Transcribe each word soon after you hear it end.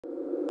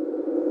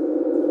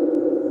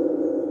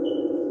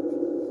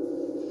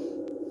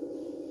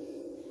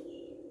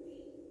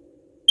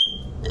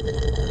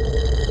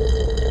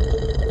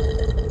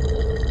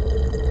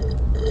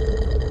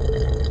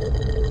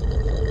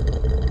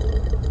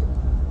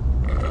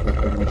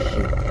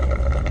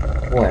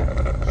What?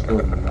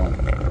 Story 1.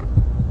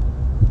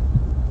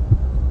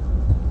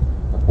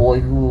 The boy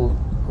who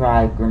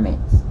cried Grimace.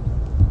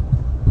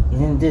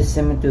 Isn't this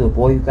similar to the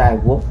boy who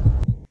cried wolf?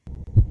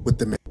 With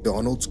the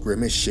McDonald's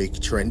Grimace shake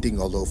trending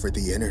all over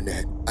the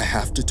internet, I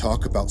have to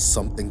talk about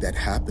something that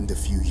happened a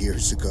few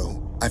years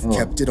ago. I've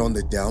kept it on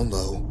the down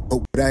low, but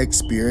what I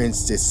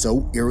experienced is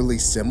so eerily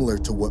similar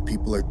to what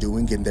people are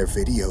doing in their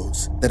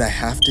videos that I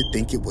have to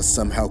think it was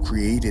somehow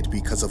created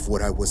because of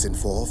what I was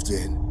involved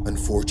in.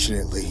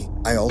 Unfortunately,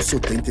 I also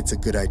think it's a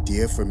good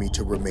idea for me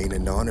to remain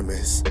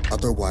anonymous,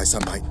 otherwise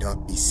I might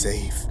not be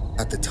safe.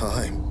 At the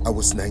time, I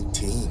was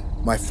 19.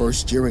 My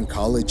first year in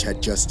college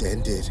had just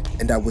ended,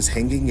 and I was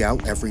hanging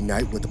out every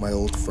night with my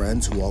old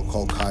friends who I'll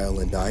call Kyle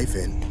and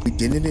Ivan. We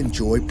didn't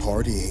enjoy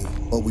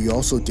partying, but we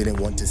also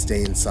didn't want to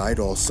stay inside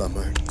all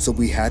summer, so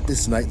we had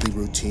this nightly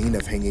routine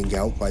of hanging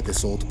out by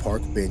this old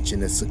park bench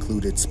in a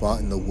secluded spot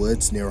in the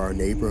woods near our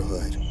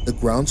neighborhood. The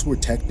grounds were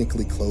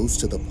technically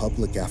closed to the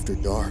public after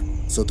dark,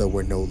 so there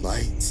were no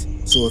lights.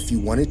 So if you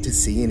wanted to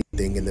see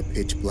anything in the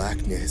pitch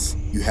blackness,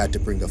 you had to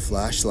bring a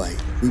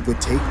flashlight. We would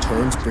take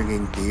turns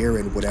bringing beer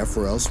and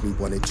whatever else we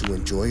wanted to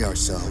enjoy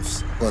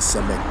ourselves, plus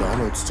some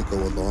McDonald's to go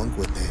along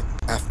with it.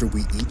 After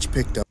we each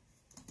picked up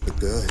the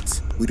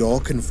goods, we'd all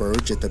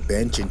converge at the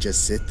bench and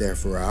just sit there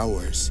for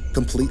hours,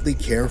 completely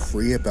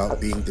carefree about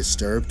being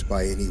disturbed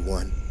by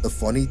anyone. The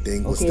funny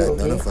thing was that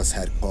none of us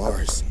had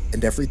cars,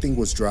 and everything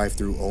was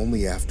drive-through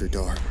only after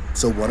dark.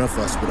 So one of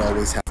us would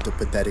always have to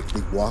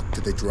pathetically walk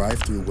to the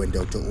drive-through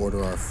window to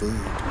order our food.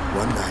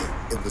 One night,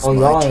 it was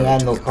my turn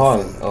to get the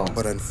food,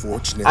 but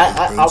unfortunately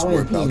things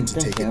were about to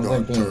take a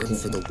dark turn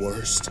for the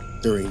worst.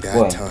 During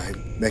that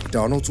time,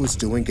 McDonald's was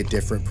doing a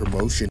different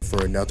promotion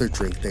for another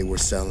drink they were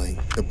selling,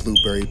 the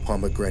blueberry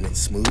pomegranate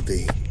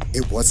smoothie.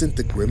 It wasn't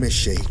the Grimace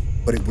shake,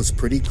 but it was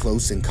pretty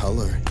close in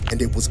color,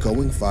 and it was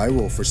going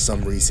viral for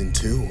some reason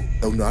too,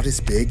 though not as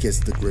big as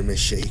the Grimace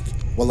shake.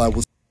 While I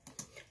was...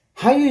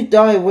 How you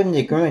thought it wasn't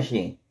the Grimace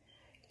shake?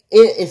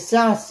 It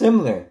sounds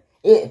similar.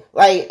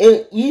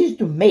 It used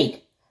to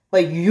make,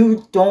 but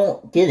you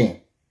don't get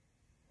it.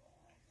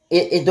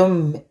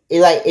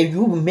 If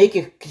you make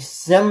it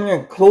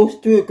similar close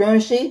to a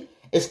Grimace shake,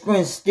 it's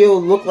going to still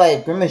look like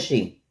a Grimace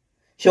shake.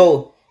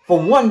 So,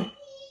 for one,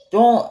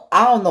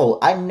 I don't know.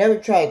 I never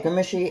tried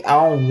Grimace shake.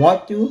 I don't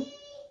want to.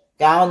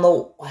 I don't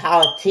know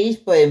how it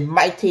tastes, but it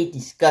might taste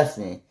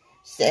disgusting.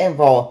 Second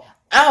of all,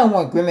 I don't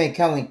want Grimace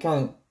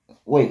coming.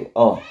 Wait,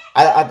 I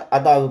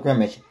thought it was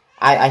Grimace.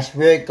 I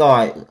swear to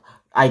God,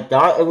 I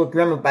thought it was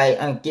Grimace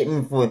by getting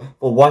me for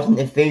watching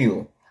the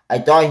video. I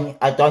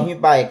thought he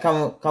by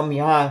come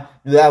behind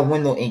through that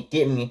window and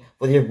get me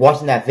for just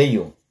watching that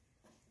video.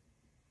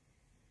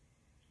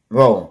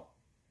 Bro.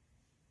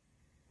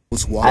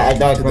 I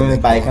thought Grimace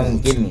by come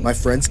get me. My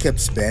friends kept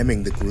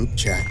spamming the group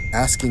chat,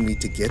 asking me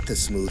to get the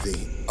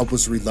smoothie. I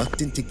was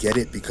reluctant to get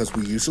it because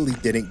we usually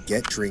didn't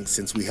get drinks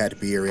since we had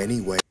beer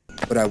anyway.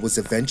 But I was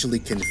eventually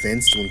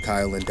convinced when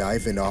Kyle and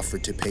Ivan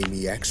offered to pay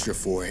me extra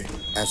for it.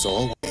 As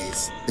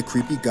always, the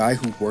creepy guy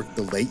who worked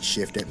the late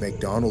shift at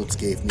McDonald's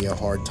gave me a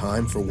hard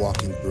time for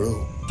walking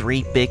through.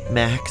 3 Big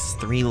Macs,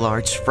 3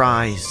 large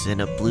fries,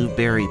 and a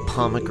blueberry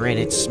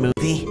pomegranate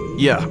smoothie?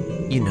 Yeah.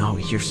 You know,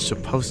 you're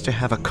supposed to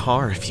have a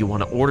car if you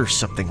want to order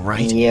something,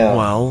 right? Yeah.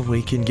 Well,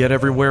 we can get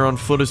everywhere on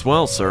foot as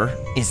well, sir.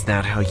 Is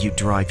that how you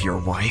drive your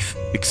wife?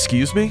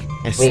 Excuse me?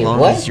 As Wait, long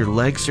what? as your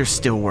legs are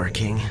still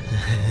working.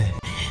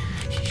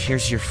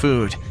 Here's your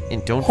food,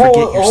 and don't forget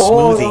your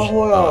smoothie.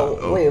 Hold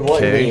on. Wait, what?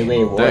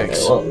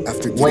 Thanks.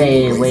 After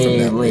getting away from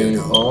that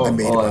weirdo, I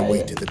made my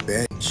way to the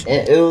bench.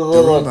 It was a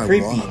little During my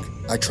creepy. walk,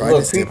 I tried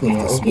to sip of the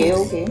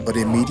smoothie, but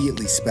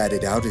immediately spat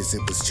it out as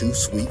it was too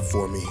sweet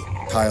for me.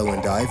 Kyle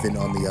and Ivan,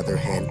 on the other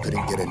hand,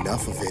 couldn't get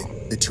enough of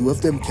it. The two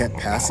of them kept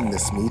passing the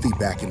smoothie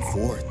back and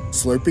forth,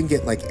 slurping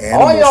it like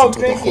animals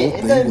until the whole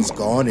thing was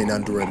gone in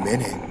under a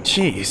minute.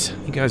 Jeez,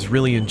 you guys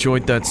really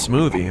enjoyed that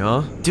smoothie,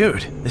 huh?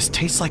 Dude, this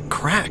tastes like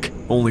crack.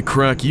 Only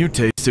crack you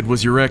tasted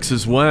was your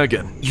ex's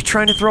wagon. You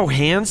trying to throw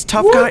hands,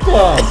 tough guy?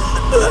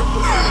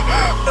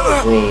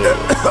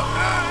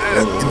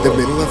 In the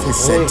middle of his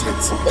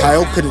sentence,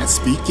 Kyle couldn't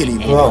speak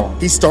anymore.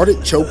 He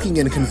started choking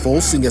and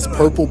convulsing as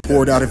purple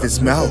poured out of his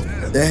mouth.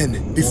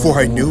 Then, before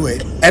I knew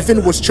it,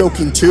 Evan was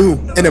choking too.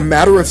 In a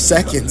matter of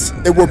seconds,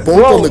 they were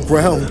both on the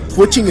ground,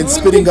 twitching and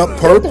spitting up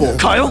purple.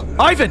 Kyle?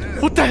 Ivan?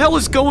 What the hell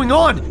is going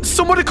on?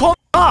 Somebody call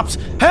the cops!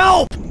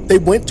 Help! They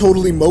went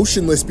totally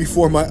motionless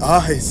before my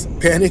eyes.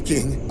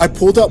 Panicking, I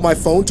pulled out my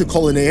phone to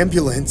call an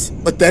ambulance,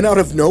 but then out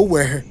of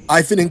nowhere,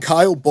 Ivan and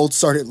Kyle both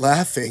started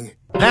laughing.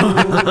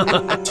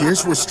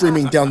 Tears were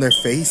streaming down their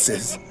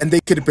faces, and they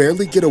could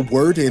barely get a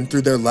word in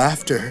through their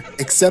laughter,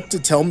 except to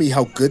tell me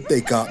how good they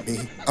got me.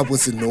 I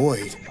was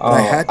annoyed, but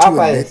I had to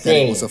admit that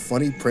it was a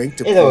funny prank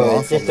to pull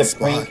off on the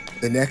spot.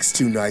 The next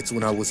 2 nights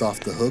when I was off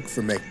the hook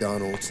for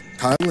McDonald's,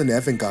 Kyle and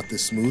Evan got the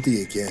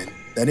smoothie again.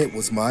 Then it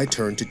was my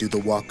turn to do the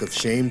walk of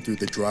shame through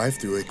the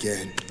drive-thru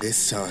again.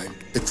 This time,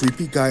 the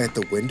creepy guy at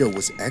the window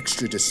was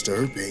extra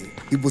disturbing.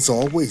 He was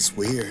always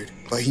weird,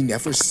 but he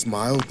never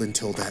smiled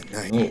until that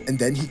night, and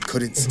then he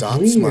couldn't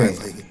stop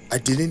smiling. I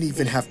didn't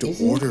even have to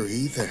order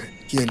either.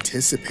 He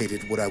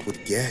anticipated what I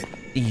would get.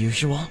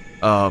 Usual?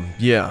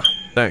 Yeah,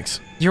 thanks.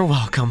 You're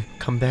welcome.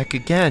 Come back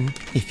again,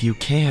 if you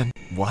can.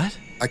 What?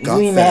 I got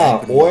fed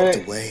up and walked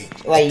away.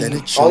 Then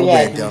a chill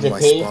ran down my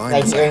spine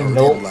as I heard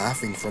him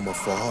laughing from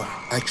afar.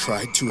 I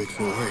tried to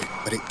ignore it,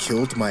 but it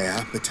killed my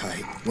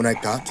appetite. When I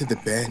got to the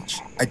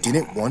bench, I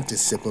didn't want a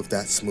sip of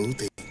that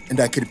smoothie, and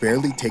I could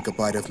barely take a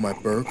bite of my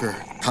burger.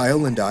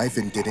 Kyle and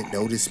Ivan didn't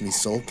notice me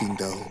sulking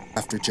though.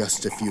 After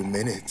just a few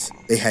minutes,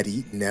 they had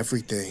eaten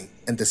everything,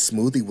 and the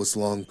smoothie was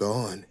long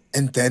gone.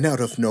 And then out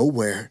of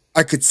nowhere,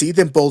 I could see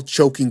them both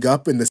choking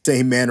up in the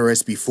same manner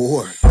as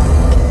before.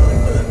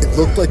 It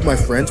looked like my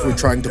friends were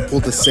trying to pull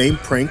the same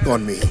prank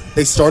on me.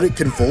 They started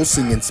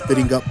convulsing and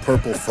spitting up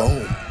purple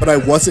foam, but I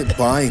wasn't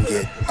buying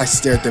it. I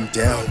stared them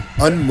down,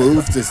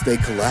 unmoved as they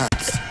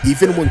collapsed.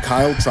 Even when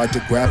Kyle tried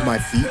to grab my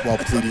feet while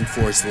pleading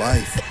for his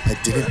life,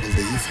 I didn't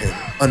believe him.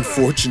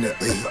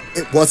 Unfortunately,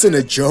 it wasn't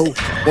a joke.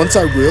 Once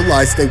I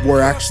realized they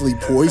were actually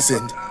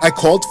poisoned, I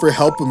called for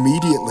help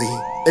immediately.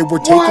 They were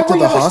taken to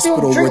the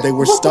hospital where they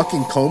were stuck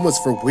in comas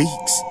for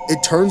weeks.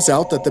 It turns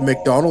out that the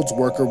McDonald's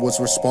worker was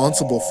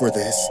responsible for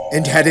this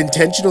and had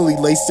intentionally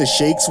laced the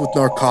shakes with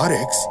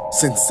narcotics.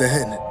 Since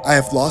then, I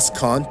have lost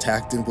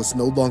contact and was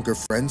no longer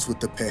friends with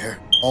the pair.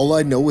 All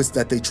I know is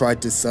that they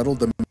tried to settle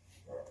the...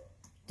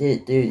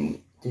 Did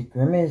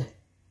Grimace...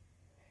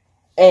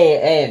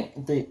 Hey,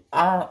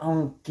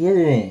 I'm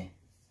getting it.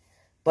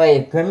 But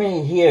if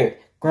Grimace here,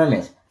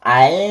 Grimace,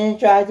 I didn't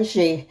try the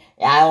shake.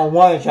 I don't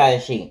want to try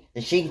the shake.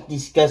 The shake's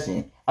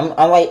disgusting.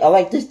 I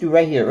like this dude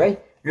right here, right?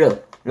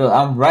 Look,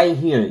 I'm right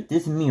here.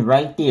 This is me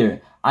right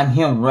there. I'm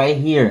him right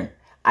here.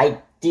 I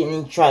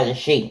didn't try the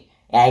shake.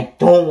 And I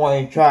don't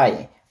want to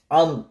try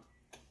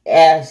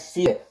it.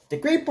 See, the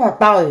great part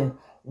about it,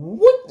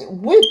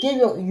 what gave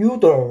you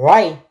the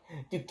right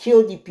to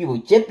kill these people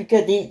just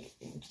because they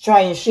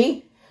trying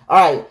shake?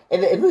 Alright,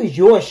 if it was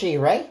your shake,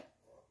 right?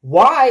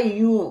 Why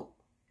you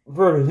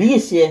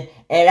release it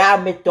and allow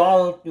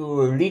McDonald's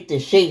to release the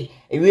shake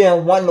if you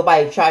didn't want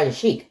nobody to try the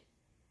shake?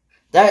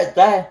 That's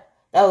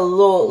a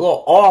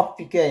little off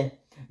because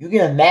you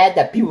get mad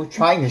that people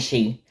trying the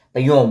shake,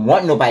 but you don't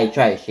want nobody to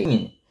try the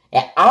shake.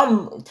 And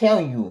I'm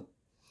telling you,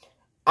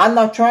 I'm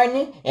not trying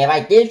it, and if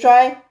I did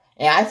try it,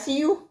 and I see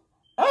you,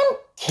 I'm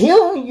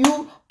killing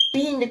you,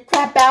 beating the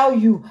crap out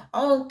of you.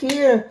 I don't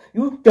care.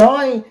 You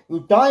dying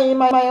in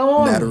my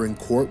arms. Matter in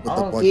court with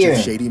a bunch of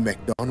shady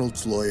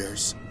McDonald's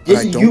lawyers.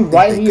 This is you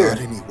right here.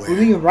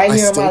 You right here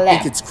I on still my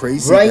lap. think it's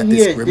crazy right that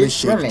here, this Grimace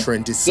shake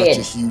trend is such a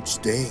dead. huge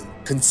thing,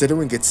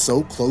 considering it's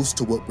so close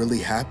to what really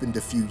happened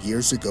a few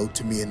years ago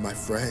to me and my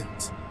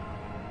friends.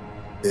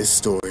 This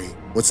story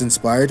was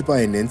inspired by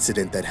an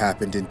incident that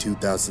happened in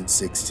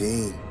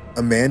 2016.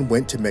 A man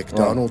went to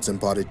McDonald's and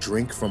bought a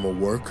drink from a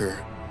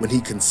worker. When he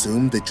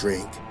consumed the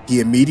drink, he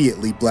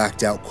immediately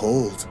blacked out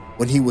cold.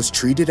 When he was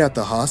treated at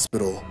the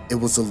hospital, it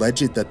was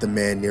alleged that the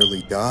man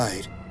nearly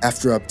died.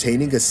 After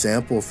obtaining a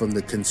sample from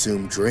the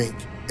consumed drink,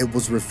 it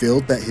was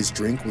revealed that his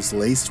drink was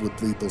laced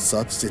with lethal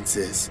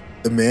substances.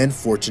 The man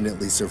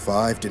fortunately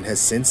survived and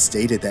has since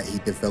stated that he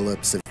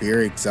developed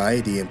severe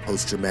anxiety and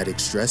post-traumatic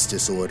stress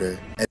disorder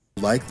and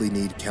will likely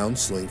need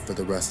counseling for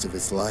the rest of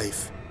his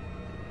life.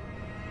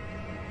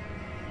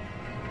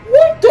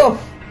 What the?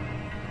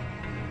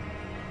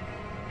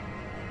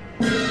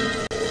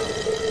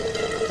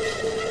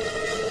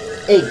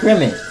 Hey,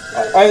 Grimace,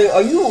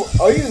 are you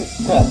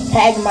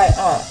tag my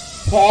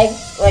tag?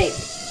 Like,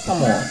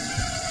 come on.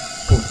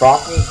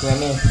 Broccoli,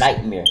 Grimace,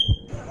 nightmare.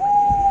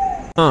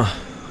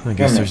 I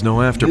guess there's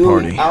no after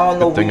party.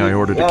 Good thing I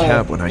ordered a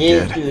cab when I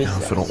did. Now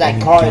if it'll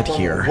only get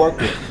here.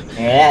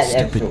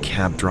 Stupid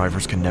cab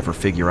drivers can never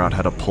figure out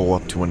how to pull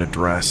up to an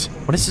address.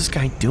 What is this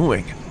guy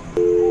doing?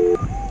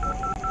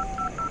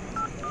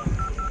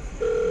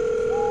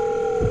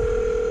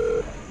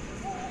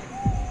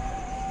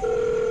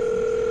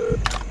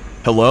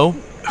 Hello?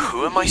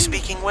 Who am I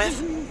speaking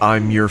with?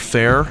 I'm your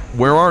fare.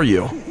 Where are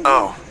you?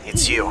 Oh,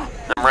 it's you.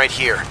 I'm right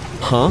here.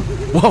 Huh?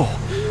 Whoa.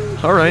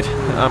 Alright,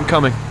 I'm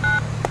coming.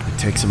 It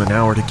takes him an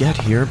hour to get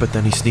here, but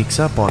then he sneaks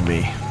up on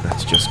me.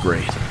 That's just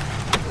great.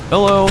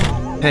 Hello?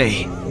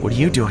 Hey, what are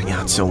you doing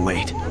out so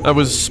late? I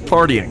was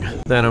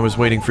partying. Then I was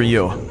waiting for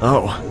you.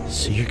 Oh,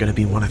 so you're gonna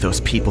be one of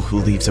those people who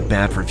leaves a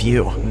bad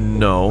review.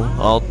 No,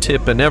 I'll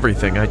tip and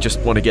everything. I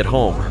just want to get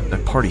home.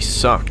 That party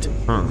sucked.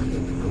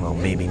 Well,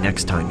 maybe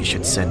next time you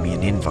should send me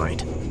an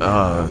invite.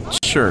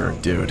 Sure,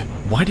 dude.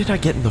 Why did I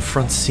get in the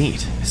front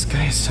seat? This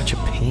guy is such a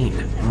pain.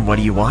 What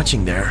are you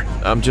watching there?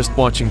 I'm just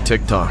watching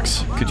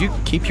TikToks. Could you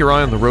keep your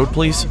eye on the road,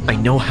 please? I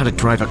know how to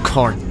drive a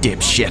car,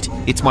 dipshit.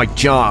 It's my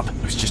job.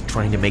 I was just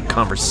trying to make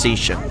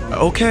conversation.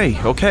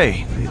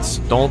 Okay. It's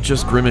all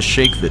just Grimace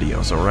Shake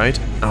videos, alright?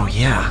 Oh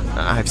yeah,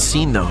 I've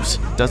seen those.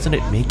 Doesn't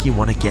it make you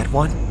want to get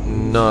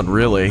one? Not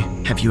really.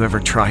 Have you ever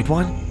tried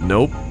one?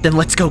 Nope. Then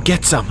let's go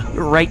get some,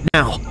 right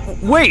now.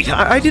 Wait,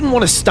 I didn't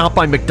want to stop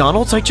by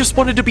McDonald's. I just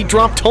wanted to be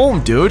dropped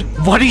home, dude.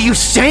 What are you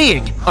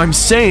saying? I'm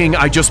saying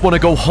I just want to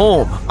go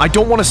home. I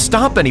don't want to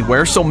stop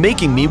anywhere, so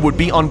making me would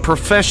be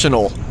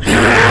unprofessional.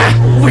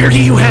 Where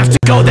do you have to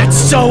go that's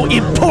so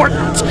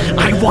important?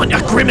 I want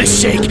a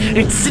Grimace shake,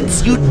 and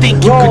since you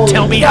think you could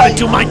tell me how to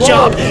do my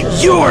job,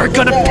 you're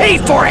gonna pay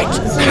for it!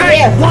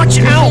 Hey, watch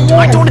out!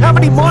 I don't have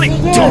any money!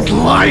 Don't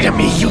lie to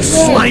me, you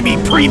slimy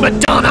prima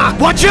donna!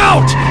 Watch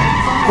out!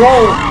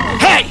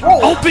 Hey!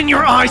 Open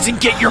your eyes and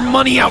get your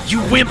money out,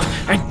 you wimp!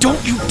 And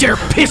don't you dare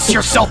piss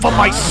yourself on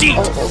my seat!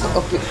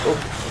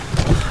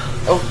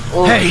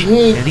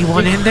 Hey,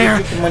 anyone in there?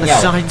 The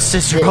sign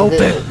says you're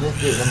open.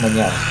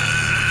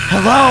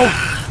 Hello?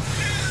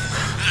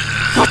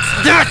 What's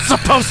that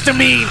supposed to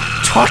mean?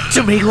 Talk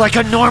to me like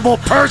a normal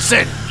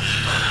person!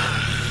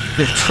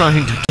 They're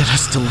trying to get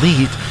us to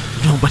leave.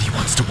 Nobody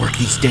wants to work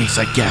these days,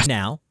 I guess.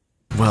 Now?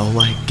 Well,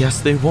 I guess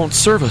they won't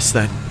serve us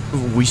then.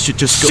 We should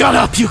just go— Shut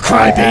up, you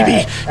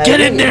crybaby! Get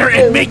in there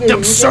and make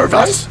them serve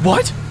us!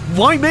 What?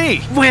 Why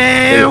me?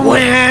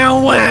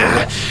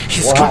 Well.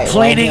 He's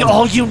complaining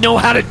all you know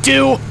how to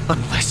do?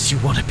 Unless you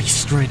want to be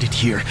stranded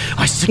here,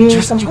 I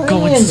suggest you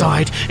go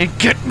inside and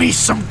get me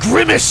some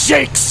Grimace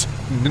shakes!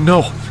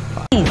 No.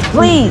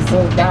 Please.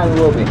 Calm down a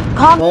little bit.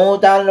 Calm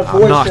down the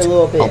voice a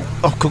little bit.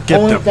 I'll go get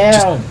them.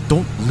 Just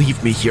don't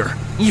leave me here.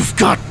 You've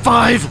got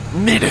 5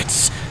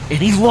 minutes.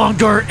 Any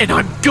longer and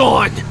I'm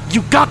gone.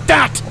 You got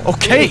that?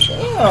 Okay.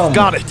 I've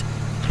got it.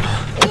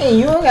 Hey,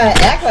 you don't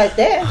gotta act like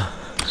that.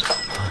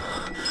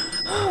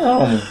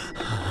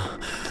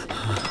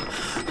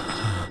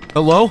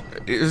 Hello?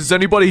 Is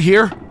anybody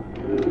here?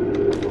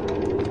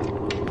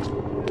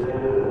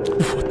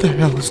 What the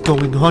hell is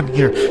going on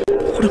here?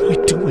 What am I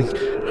doing?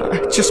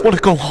 I just want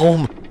to go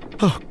home.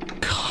 Oh,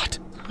 God.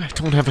 I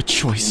don't have a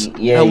choice.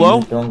 Yeah,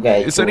 hello?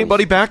 Is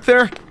anybody back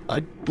there?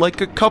 I'd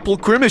like a couple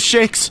Grimace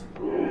shakes.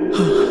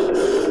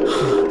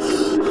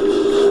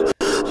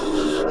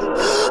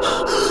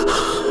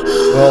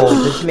 Bro,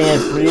 this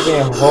man's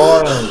breathing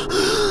hard.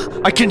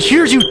 I can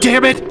hear you,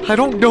 damn it! I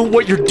don't know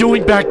what you're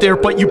doing back there,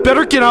 but you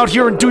better get out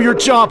here and do your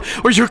job,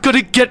 or you're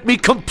gonna get me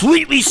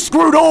completely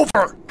screwed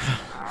over!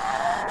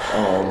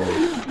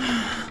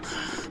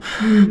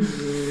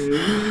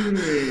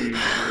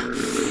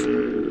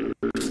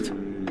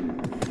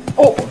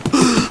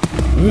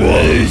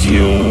 What did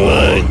you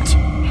want?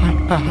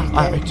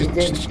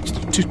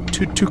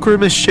 Two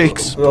Grimace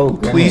shakes,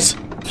 please.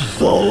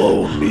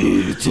 Follow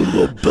me to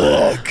the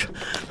back.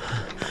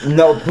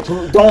 No,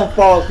 don't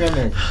follow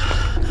Grimace.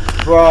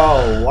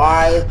 Bro,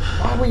 why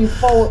would you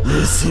follow?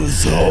 This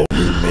is how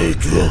we make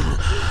them.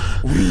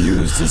 We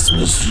use this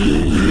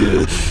machine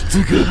here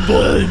to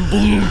combine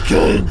blue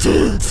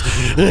contents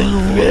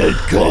and red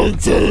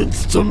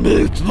contents to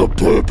make the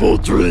purple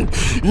drink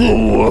the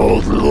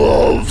world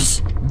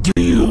loves. Do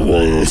you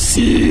want to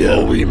see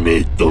how we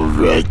make the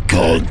red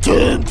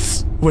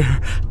contents? Where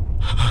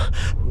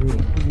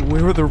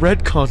are the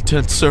red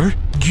contents, sir?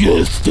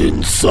 Just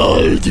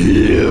inside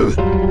here.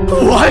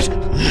 What?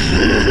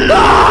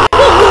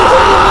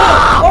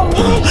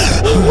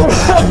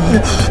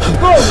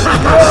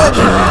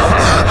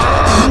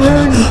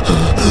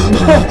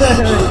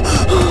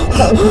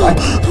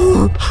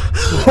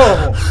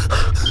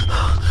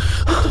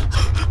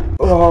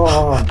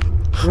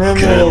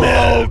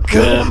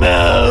 Come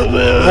out,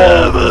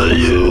 wherever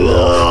you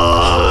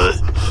are.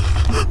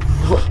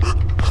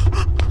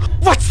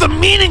 What's the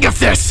meaning of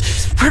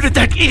this? Where did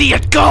that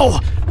idiot go?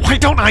 Why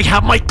don't I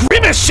have my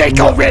Grimace shake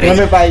already? And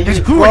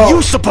who are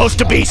you supposed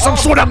to be? Some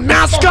sort of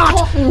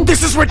mascot?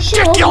 This is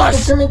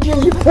ridiculous!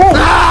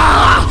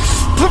 Ah!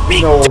 Put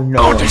me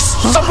down!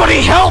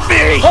 Somebody help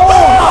me!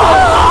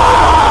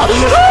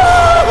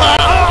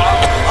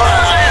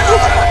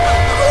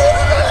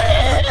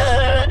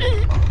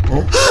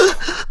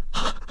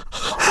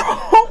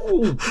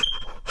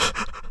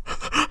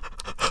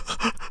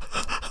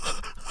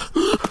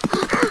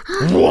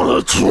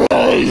 Wanna try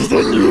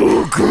the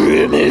new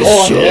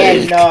Grimace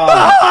shake?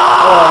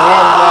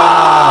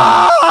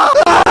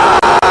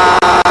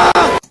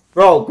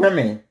 Bro,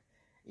 Grimace,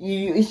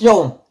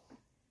 so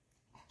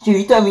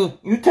you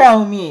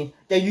telling me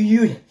that you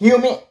use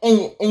human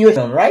in your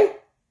system,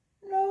 right?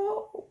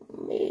 No,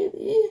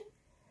 maybe,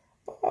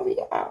 probably,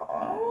 I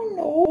don't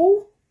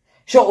know.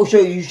 So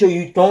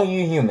you don't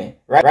use human,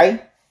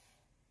 right?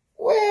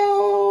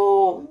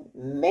 Well,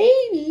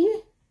 maybe.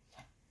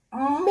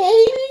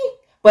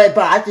 But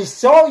I just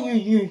saw you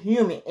use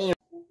human and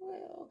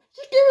well,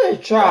 just give it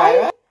a try,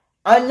 right?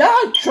 I'm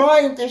not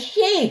trying to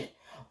shake.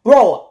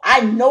 Bro,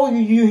 I know you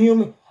use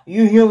human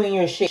in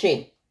your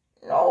shake.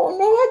 No,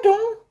 I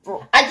don't.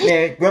 Bro, I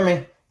just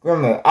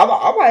Grimace,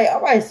 I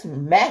might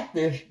smack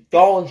this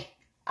dog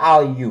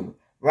out of you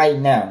right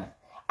now.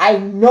 I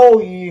know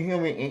you use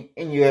human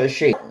in your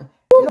shake.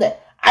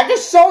 I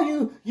just saw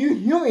you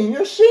human in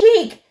your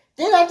shake.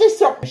 Then I just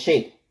saw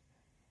shake.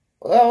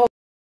 Well,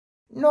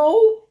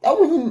 no, that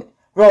wasn't.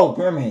 Bro,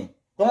 Grimace,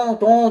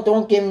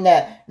 don't give me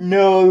that.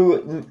 No,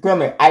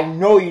 Grimace, I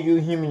know you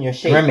human your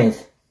shake.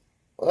 Grimace.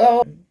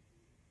 Well,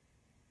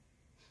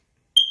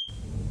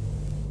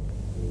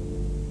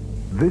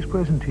 This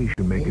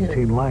presentation may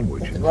contain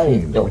language and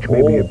scenes which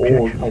may be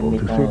objectionable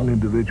to certain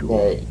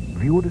individuals.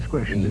 Viewer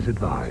discretion is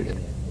advised.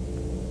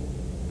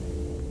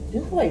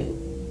 Just like,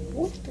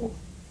 what's the...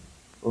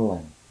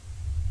 Oh.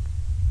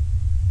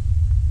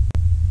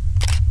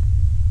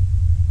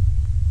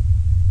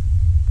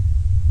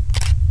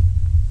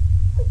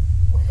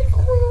 What's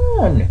going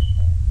on?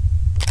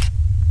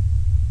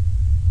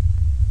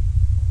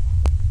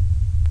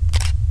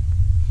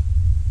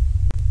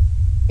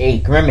 Hey,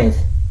 Grimace.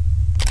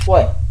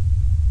 What?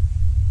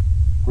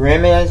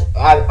 Grimace,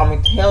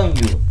 I'm telling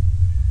you.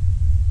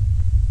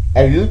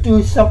 If you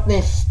do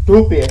something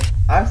stupid,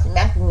 I'm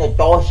smacking the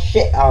dog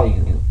shit out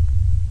of you.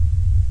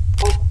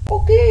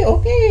 Okay,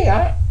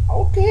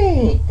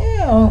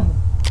 damn.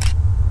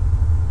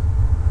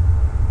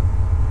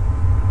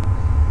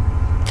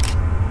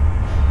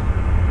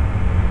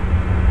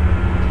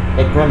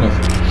 The Grimace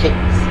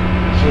shakes,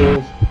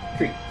 chills,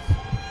 creeps.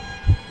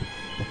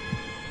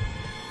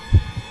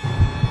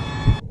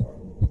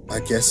 I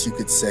guess you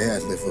could say I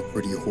live a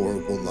pretty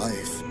horrible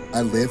life.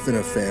 I live in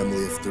a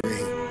family of 3.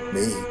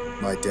 Me,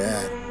 my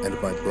dad, and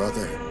my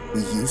brother.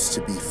 We used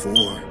to be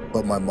 4,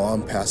 but my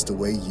mom passed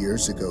away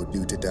years ago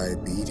due to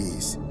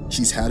diabetes.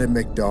 She's had a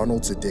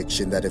McDonald's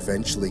addiction that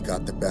eventually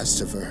got the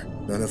best of her.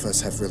 None of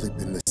us have really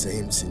been the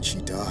same since she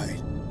died.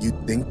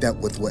 You'd think that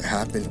with what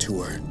happened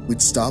to her,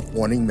 we'd stop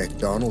wanting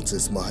McDonald's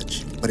as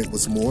much, but it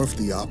was more of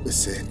the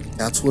opposite.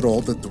 That's what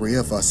all the 3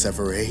 of us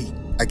ever ate.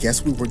 I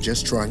guess we were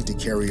just trying to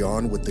carry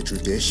on with the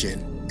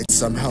tradition. It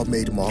somehow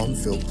made Mom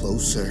feel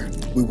closer.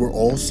 We were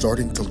all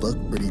starting to look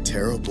pretty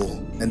terrible,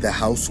 and the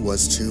house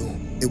was too.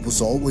 It was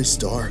always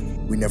dark.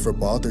 We never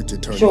bothered to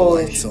turn the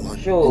lights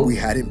on, but we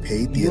hadn't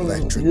paid the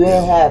electric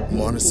bill.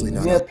 Honestly,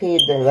 not. You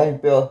paid the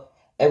electric bill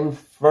every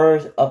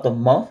first of the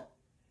month?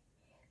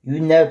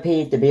 You never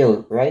paid the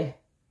bill, right?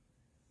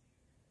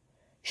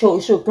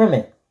 So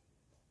Grimace,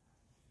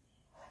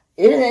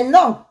 it ain't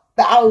not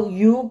about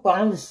you, but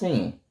I'm just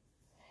saying.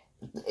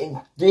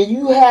 Did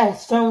you have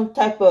some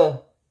type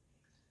of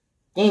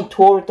thing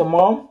toward the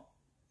mom?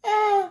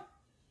 A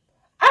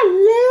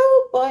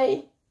little,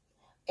 but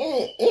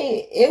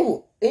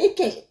it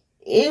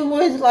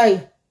was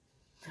like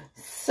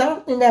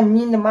something that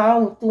me and the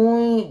mom was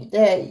doing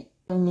that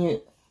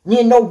you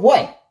know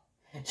what?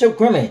 So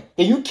Grimace,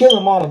 did you kill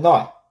the mom or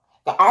not?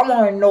 I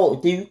want to know,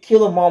 did you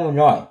kill the mom or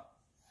not?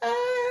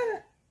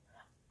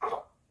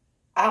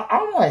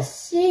 I want to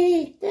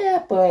see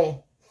that,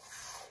 but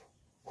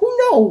who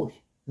knows?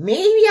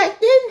 Maybe I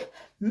did,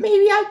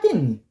 maybe I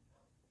didn't.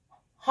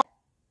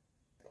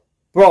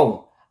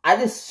 Bro, I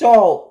just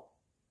saw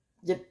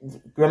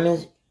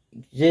Grimace.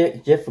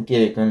 Just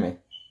forget it, Grimace.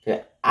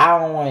 I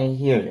don't want to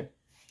hear it.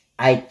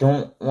 I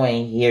don't want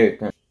to hear it,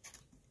 Grimace.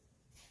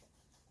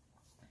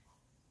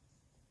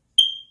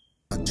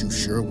 Not too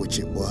sure which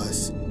it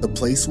was. The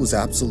place was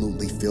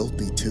absolutely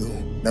filthy too.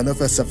 None of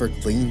us ever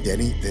cleaned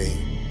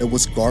anything. There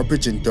was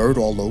garbage and dirt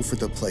all over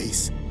the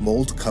place.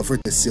 Mold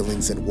covered the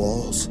ceilings and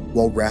walls,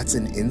 while rats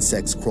and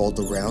insects crawled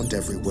around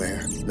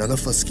everywhere. None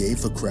of us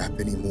gave a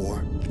crap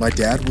anymore. My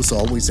dad was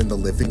always in the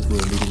living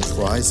room eating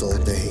fries all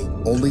day,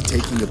 only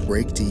taking a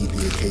break to eat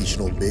the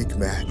occasional Big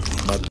Mac.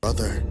 My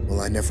brother,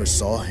 well, I never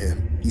saw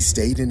him. He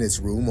stayed in his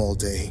room all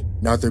day.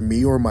 Neither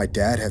me or my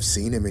dad have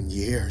seen him in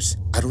years.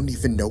 I don't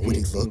even know what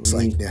he looks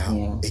like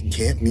now. It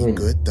can't be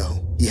good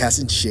though. He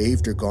hasn't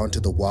shaved or gone to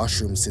the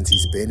washroom since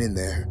he's been in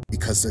there,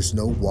 because there's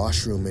no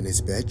washroom in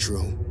his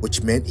bedroom,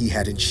 which meant he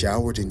hadn't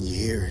showered in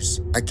years.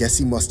 I guess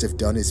he must have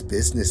done his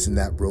business in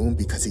that room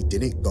because he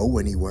didn't go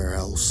anywhere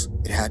else.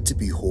 It had to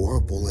be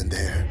horrible in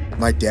there.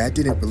 My dad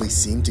didn't really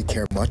seem to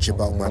care much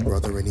about my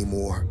brother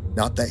anymore.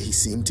 Not that he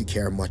seemed to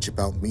care much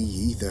about me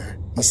either.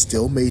 He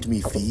still made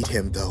me feed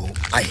him though.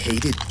 I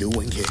hated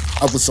doing it.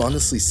 I was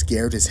honestly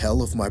scared as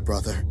hell of my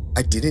brother.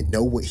 I didn't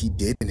know what he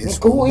did in his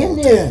room all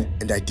day,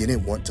 and I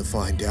didn't want to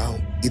find out.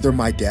 Either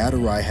my dad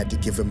or I had to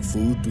give him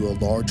food through a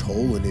large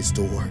hole in his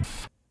door.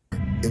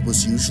 It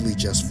was usually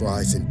just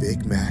fries and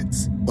Big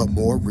Macs. But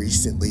more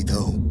recently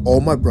though,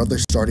 all my brother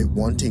started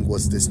wanting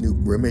was this new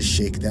Grimace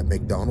shake that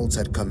McDonald's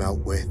had come out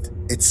with.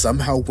 It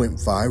somehow went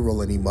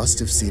viral and he must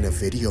have seen a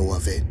video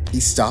of it. He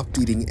stopped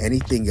eating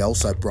anything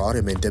else I brought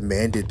him and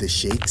demanded the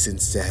shakes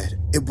instead.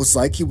 It was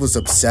like he was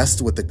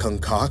obsessed with the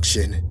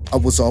concoction. I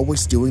was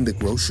always doing the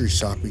grocery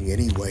shopping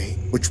anyway,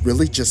 which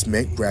really just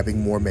meant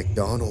grabbing more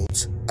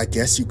McDonald's. I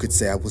guess you could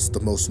say I was the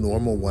most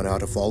normal one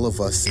out of all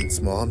of us since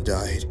Mom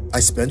died.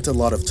 I spent a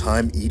lot of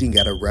time eating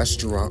at a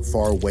restaurant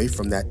far away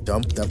from that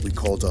dump that we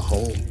called a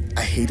home.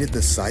 I hated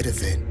the sight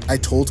of it. I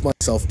told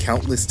myself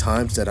countless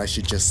times that I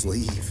should just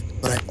leave,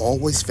 but I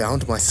always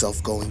found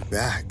myself going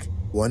back.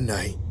 One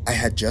night, I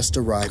had just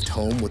arrived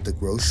home with the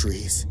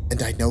groceries,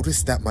 and I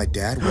noticed that my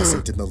dad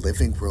wasn't in the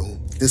living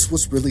room. This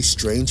was really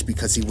strange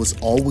because he was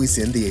always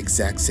in the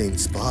exact same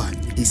spot.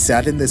 He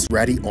sat in this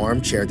ratty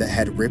armchair that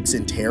had rips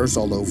and tears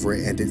all over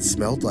it, and it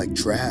smelled like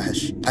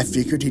trash. I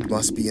figured he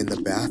must be in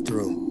the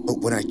bathroom, but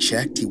when I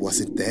checked, he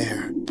wasn't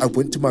there. I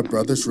went to my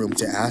brother's room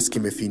to ask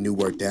him if he knew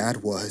where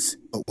Dad was,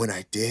 but when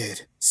I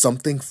did,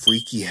 something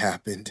freaky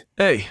happened.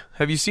 Hey,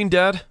 have you seen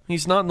Dad?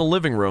 He's not in the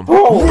living room.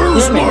 Oh,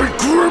 where's my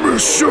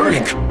Grimace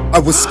shake? I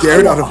was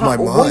scared out of my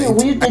mind.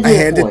 What you did I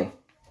handed... boy?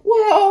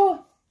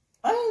 Well,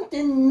 I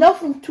did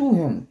nothing to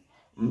him.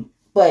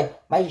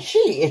 But my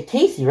shake is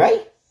tasty,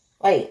 right?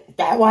 Like,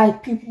 that's why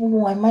people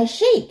want my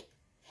shake.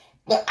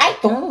 But I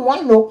don't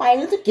want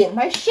nobody to get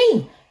my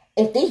shake.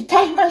 If they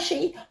touch my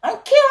shake, I'm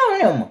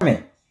killing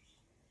them.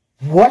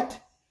 What?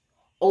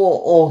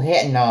 Oh,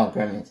 heck no,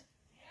 Grimace.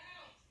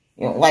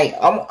 You know, like,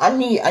 I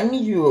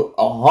need you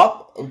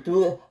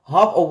to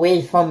hop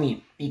away from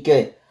me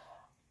because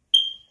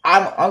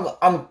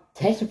I'm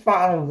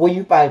testifying on what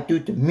you about to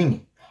do to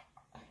me.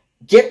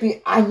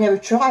 Jeffrey, I never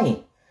tried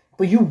it,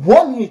 but you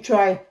want me to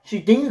try it, so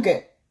then you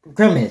get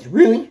Grimace.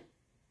 Really?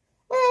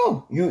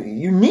 Well,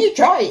 you need to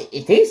try it.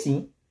 It's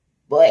tasty,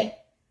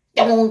 but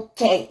don't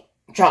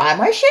try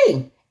my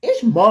shake.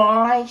 It's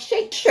my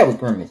shake. Show it,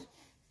 Grimace.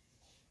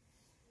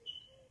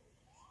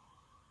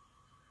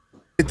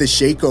 The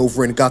shake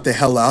over and got the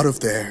hell out of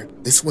there.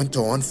 This went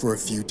on for a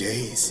few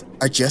days.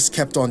 I just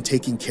kept on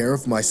taking care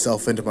of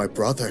myself and my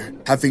brother,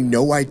 having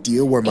no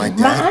idea where my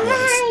dad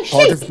was.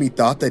 Part of me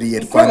thought that he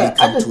had finally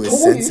come to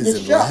his senses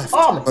and left,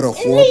 but a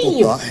horrible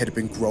thought had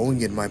been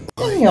growing in my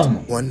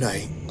mind. One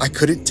night, I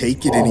couldn't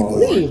take it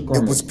anymore.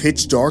 It was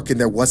pitch dark and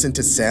there wasn't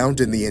a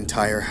sound in the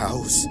entire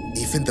house.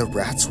 Even the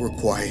rats were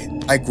quiet.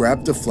 I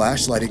grabbed a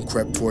flashlight and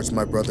crept towards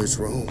my brother's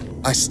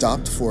room. I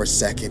stopped for a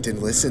second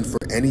and listened for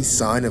any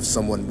sign of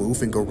someone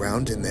moving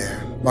around in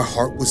there. My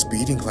heart was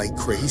beating like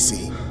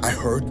crazy. I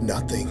heard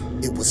nothing.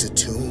 It was a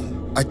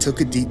tomb. I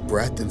took a deep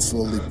breath and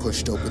slowly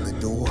pushed open the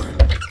door.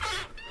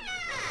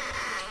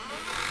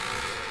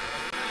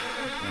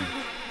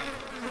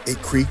 It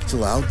creaked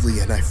loudly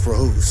and I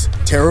froze,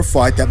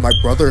 terrified that my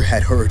brother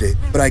had heard it,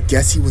 but I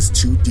guess he was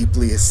too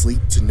deeply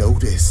asleep to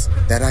notice.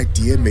 That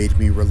idea made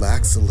me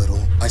relax a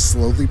little. I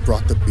slowly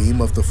brought the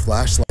beam of the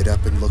flashlight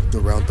up and looked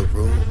around the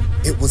room.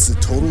 It was a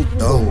total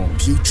dump,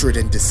 putrid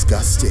and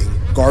disgusting.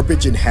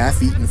 Garbage and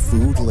half-eaten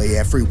food lay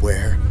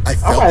everywhere. I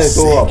felt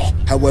sick,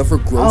 however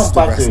gross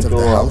the rest of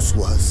the house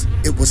was.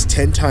 It was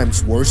 10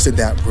 times worse in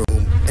that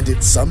room, and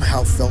it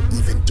somehow felt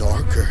even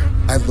darker.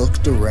 I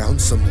looked around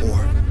some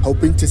more,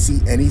 hoping to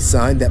see any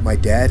sign that my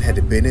dad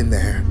had been in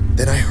there.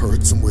 Then I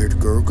heard some weird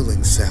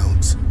gurgling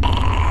sounds.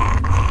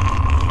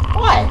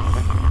 What?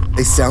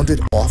 They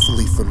sounded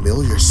awfully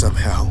familiar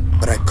somehow,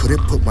 but I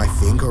couldn't put my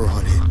finger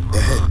on it.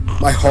 Then,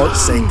 my heart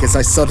sank as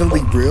I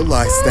suddenly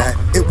realized that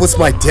it was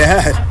my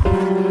dad.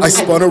 I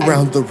spun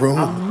around the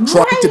room,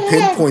 trying to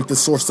pinpoint the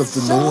source of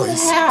the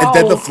noise, and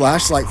then the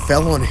flashlight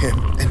fell on him,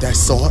 and I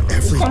saw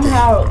everything.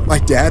 My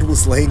dad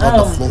was laying on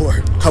the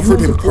floor,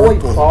 covered in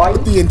purple,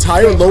 with the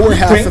entire lower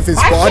half of his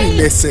body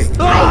missing.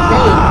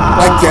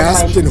 I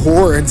gasped in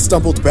horror and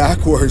stumbled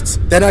backwards.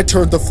 Then I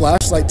turned the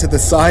flashlight to the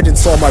side and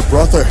saw my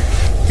brother.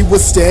 He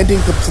was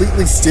standing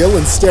completely still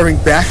and staring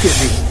back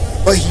at me.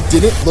 But he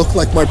didn't look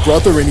like my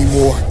brother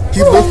anymore.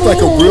 He looked like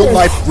a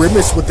real-life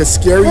Grimace with the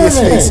scariest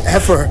face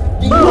ever.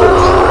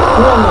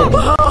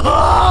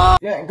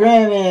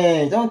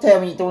 Grimace, don't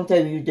tell me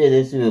you did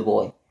this to the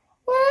boy.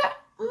 Well,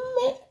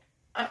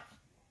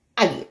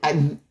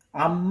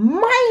 I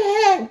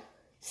might have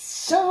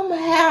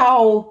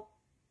somehow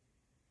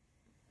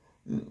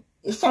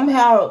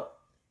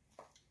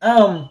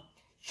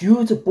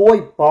use the boy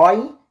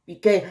body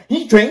because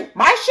he drank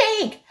my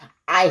shake.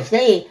 I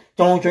say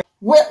don't drink.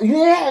 Well,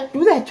 you had to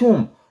do that to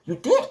him. You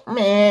did,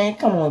 man.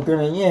 Come on,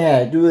 Grimace. You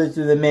had to do it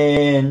to the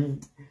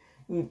man.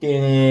 You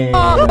didn't.